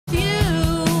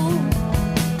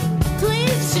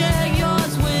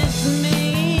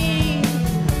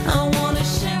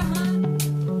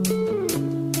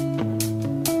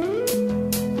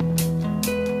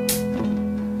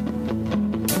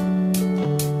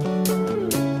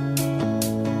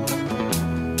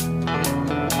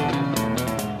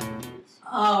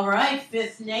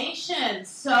Fifth Nation.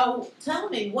 So tell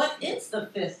me, what is the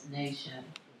Fifth Nation?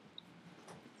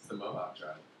 It's the Mohawk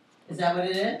tribe. Is that what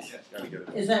it is? Yeah, gotta get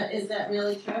it. Is that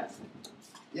really true?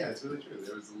 Yeah, it's really true.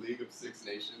 There was a League of Six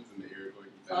Nations in the Iroquois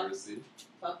Confederacy.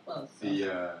 Up close.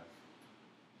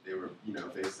 They were,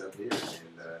 based up here,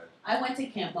 and I went to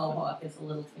Camp Mohawk as a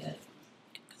little kid,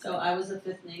 so I was a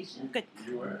Fifth Nation. Good.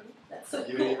 you were. That's so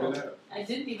You cool. didn't even know. I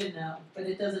didn't even know, but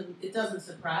it doesn't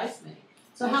surprise me.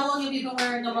 So how long have you been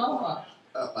wearing a mohawk?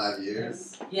 5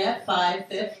 years. Yeah,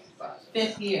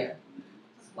 fifth year.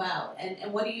 Wow.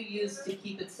 And what do you use to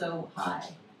keep it so high?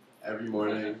 Every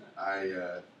morning,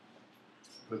 I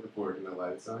put the fork in the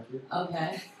light socket.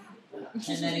 Okay. And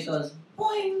then it goes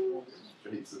boing.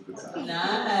 Straight to the top.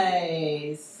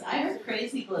 Nice. I heard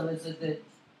Crazy Glue is a good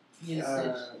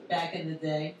usage back in the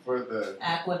day. For the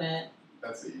Aquanet.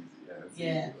 that's easy. Yeah. That's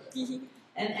Yeah. Easy way.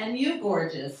 And you,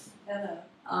 gorgeous. Hello.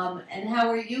 And how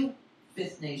are you,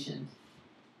 Fifth Nation?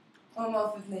 I'm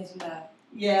all Fifth Nation now.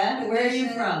 Yeah. Fifth Where are you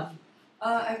Nation. from?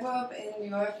 I grew up in New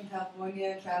York and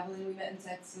California, traveling. We met in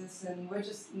Texas, and we're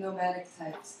just nomadic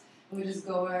types. We just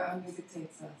go where our music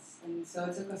takes us. And so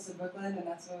it took us to Brooklyn, and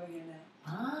that's where we're here now.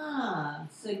 Ah,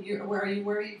 so where are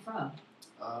you from?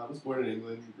 I was born in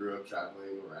England. Grew up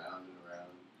traveling around and around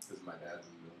because my dad's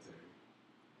in the military.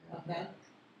 And, Okay.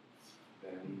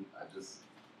 Then I just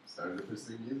started to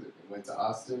pursue music and went to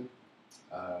Austin.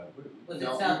 Was it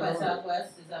South by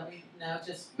Southwest? Is that what you, no,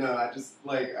 just... No, I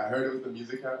heard it was the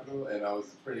music capital, and I was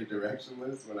pretty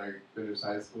directionless when I finished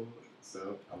high school,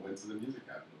 so I went to the music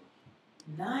capital.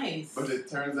 Nice. But it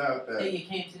turns out that that you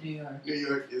came to New York. New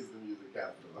York is the music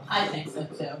capital. I think so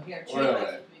too. Here, Or cheer LA.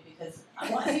 with me because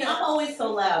I'm always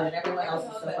so loud and everyone else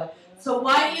is so quiet. So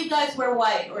why do you guys wear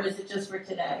white, or is it just for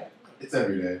today? It's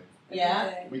every day.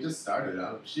 Yeah? We just started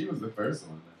out. She was the first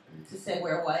one, I think. To say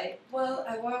wear white? Well,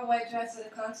 I wore a white dress at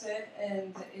a concert,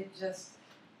 and it just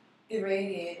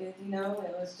irradiated,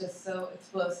 It was just so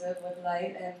explosive with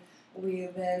light, and we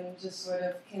then just sort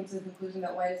of came to the conclusion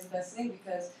that white is the best thing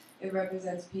because it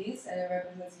represents peace and it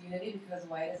represents unity because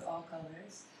white is all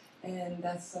colors. And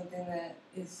that's something that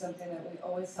we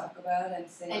always talk about and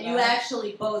sing about. And you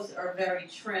actually both are very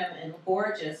trim and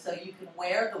gorgeous, so you can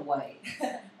wear the white.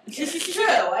 It's true.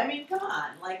 I mean, come on.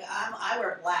 Like, I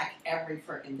wear black every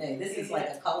freaking day. This is like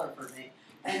a color for me.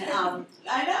 And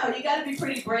I know, you got to be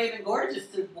pretty brave and gorgeous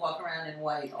to walk around in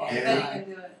white all the Anybody time.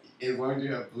 can do it. As long as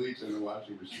you have bleach in the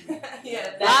washing machine.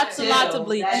 Yeah, Lots and lots of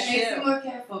bleach. That It makes too. you more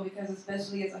careful because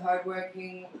especially as a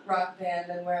hardworking rock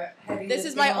band and we're heavy. This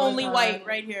is lifting my all the only time. white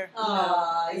right here.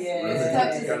 Aw, It's yeah.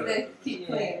 tough to Yeah. keep Yeah.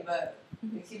 clean, but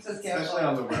it keeps us careful. Especially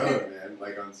on the road, man.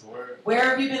 Like on tour. Where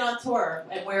have you been on tour,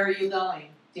 and where are you going?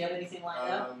 Do you have anything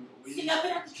lined up? We See, I'm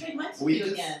gonna have to trade mics with we you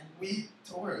just again. we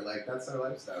tour, like that's our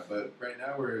lifestyle. But right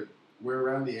now we're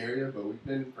around the area, but we've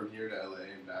been from here to LA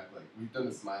and back. Like we've done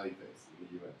the smiley face in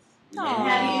the US. And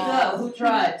how do you go? Who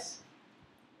drives?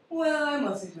 Well, I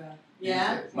mostly drive.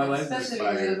 Yeah. My license Especially because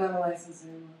I expired. don't have a license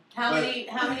anymore. How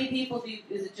many people do you?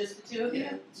 Is it just the two of you?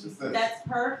 Yeah, it's just us. That's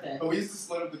perfect. But we used to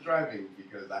split up the driving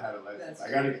because I had a license. That's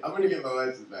I'm gonna get my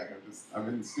license back. I'm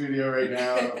in the studio right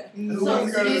now. Who So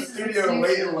wants to go to the excuses, studio and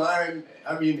wait in excuses. line?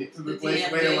 I mean, to the The place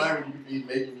to wait DMV. in line when you could be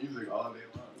making music all day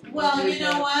long. Well, you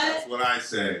know what? That's what I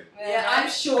say. Yeah, I'm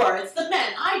sure it's the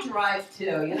men. I drive too.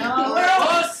 You know. I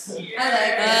like it.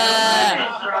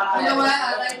 You know what?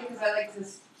 I like it because I like to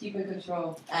keep in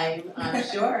control. I'm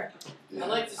sure. Yeah. I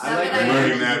like to I like I'm I'm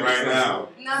learning that right now.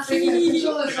 Not taking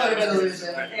control is sort of an illusion.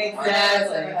 Exactly. Our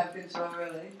dads never have control,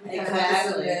 really. We kind of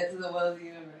have to Exactly. submit to the will of the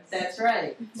universe. That's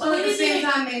right. So at the we same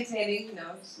didn't- time, maintaining,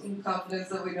 some confidence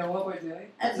that we know what we're doing.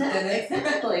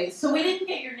 Exactly. So we didn't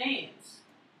get your names.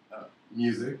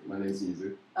 Music. My name's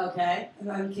Music. Okay.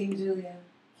 And I'm King Julia.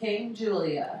 King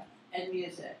Julia and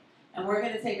music. And we're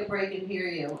going to take a break and hear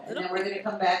you. And then we're going to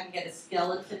come back and get a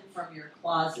skeleton from your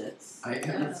closets. I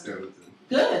am a skeleton.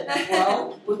 Good.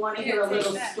 Well, we want to hear a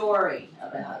little story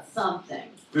about something.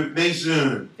 Fifth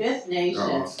Nation. Fifth Nation.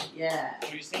 Oh. Yeah.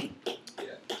 What do you think?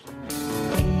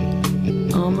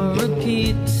 I'm a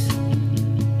repeat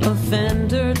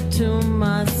offender to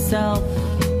myself.